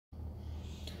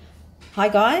Hi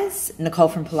guys, Nicole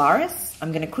from Polaris.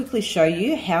 I'm going to quickly show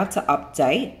you how to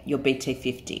update your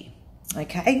BT50.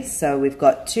 Okay, so we've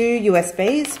got two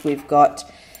USBs. We've got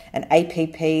an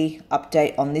APP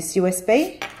update on this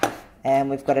USB and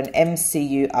we've got an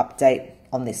MCU update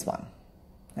on this one.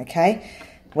 Okay,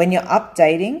 when you're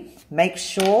updating, make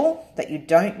sure that you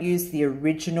don't use the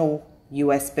original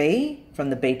USB from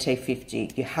the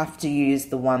BT50. You have to use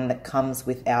the one that comes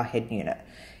with our head unit.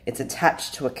 It's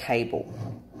attached to a cable,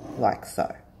 like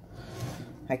so.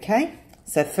 Okay,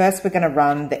 so first we're going to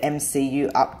run the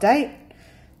MCU update.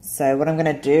 So what I'm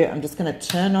going to do, I'm just going to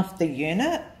turn off the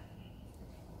unit,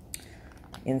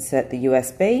 insert the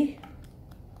USB,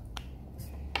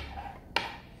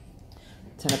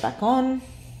 turn it back on.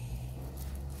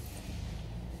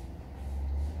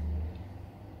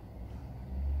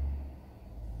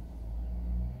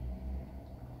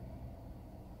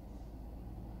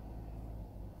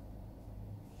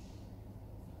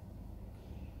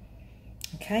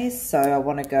 Okay, so I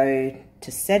want to go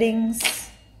to settings,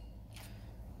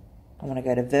 I want to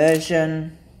go to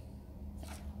version,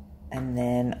 and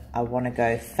then I want to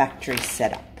go factory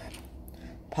setup.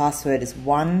 Password is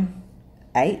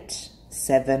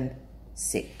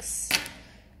 1876.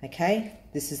 Okay,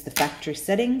 this is the factory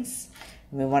settings,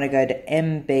 and we want to go to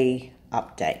MB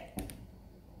update.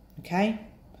 Okay,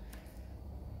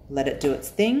 let it do its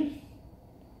thing.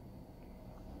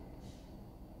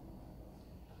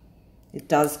 It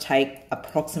does take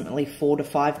approximately 4 to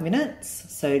 5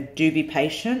 minutes, so do be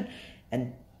patient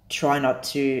and try not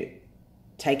to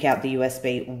take out the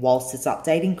USB whilst it's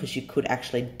updating, because you could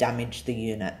actually damage the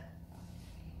unit.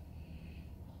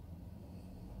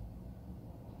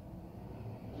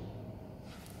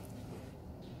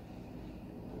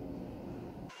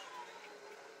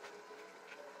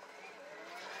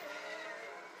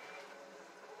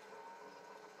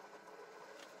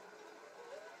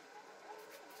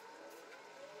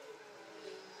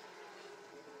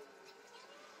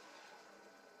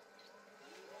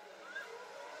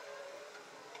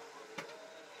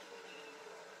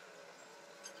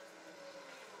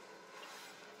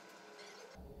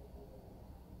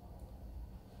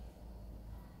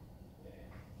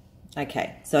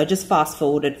 Okay, so I just fast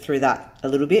forwarded through that a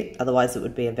little bit, otherwise it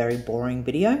would be a very boring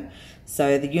video.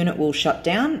 So the unit will shut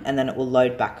down and then it will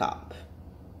load back up.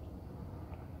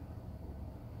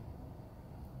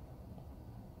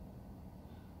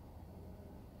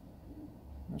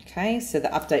 Okay, so the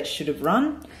update should have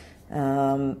run.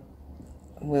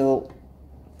 We'll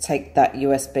take that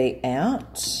USB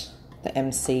out, the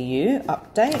MCU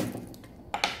update.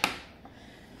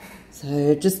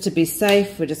 So just to be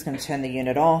safe, we're just going to turn the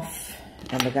unit off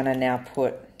and we're going to now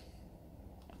put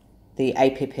the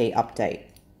APP update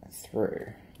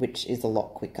through, which is a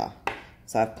lot quicker.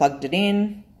 So I've plugged it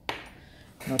in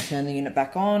and I'll turn the unit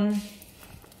back on.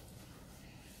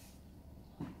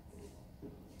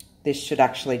 This should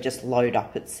actually just load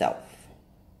up itself.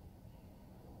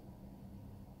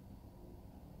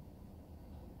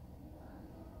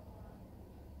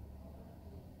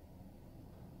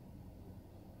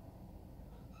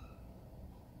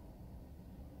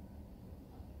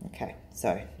 Okay,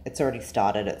 so it's already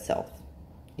started itself.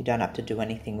 You don't have to do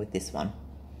anything with this one.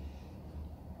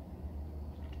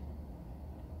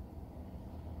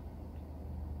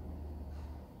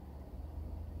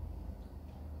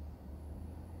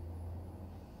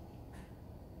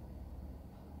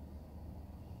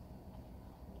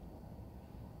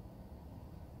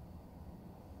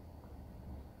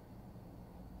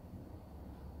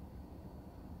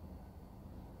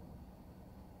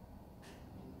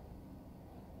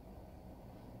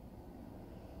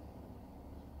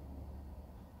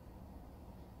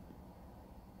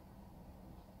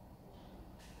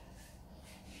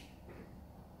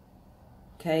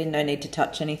 Okay, no need to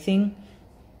touch anything.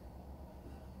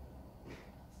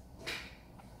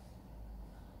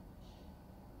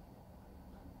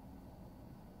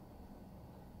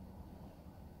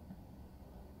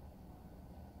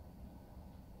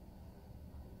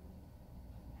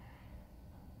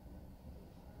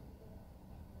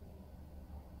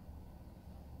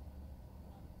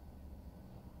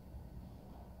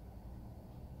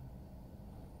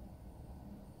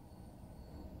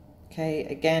 Okay,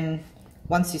 again,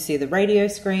 once you see the radio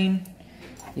screen,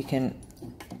 you can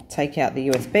take out the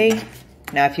USB.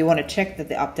 Now, if you want to check that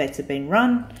the updates have been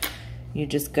run, you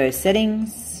just go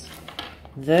settings,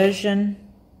 version,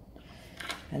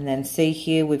 and then see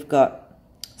here we've got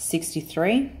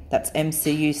 63. That's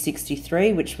MCU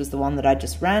 63, which was the one that I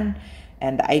just ran,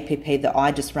 and the APP that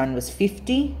I just ran was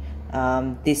 50.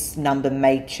 This number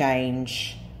may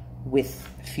change with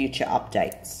future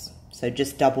updates. So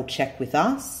just double check with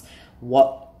us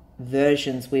what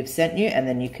versions we've sent you, and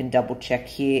then you can double check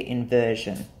here in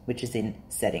version, which is in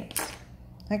settings.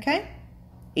 Okay,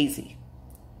 easy.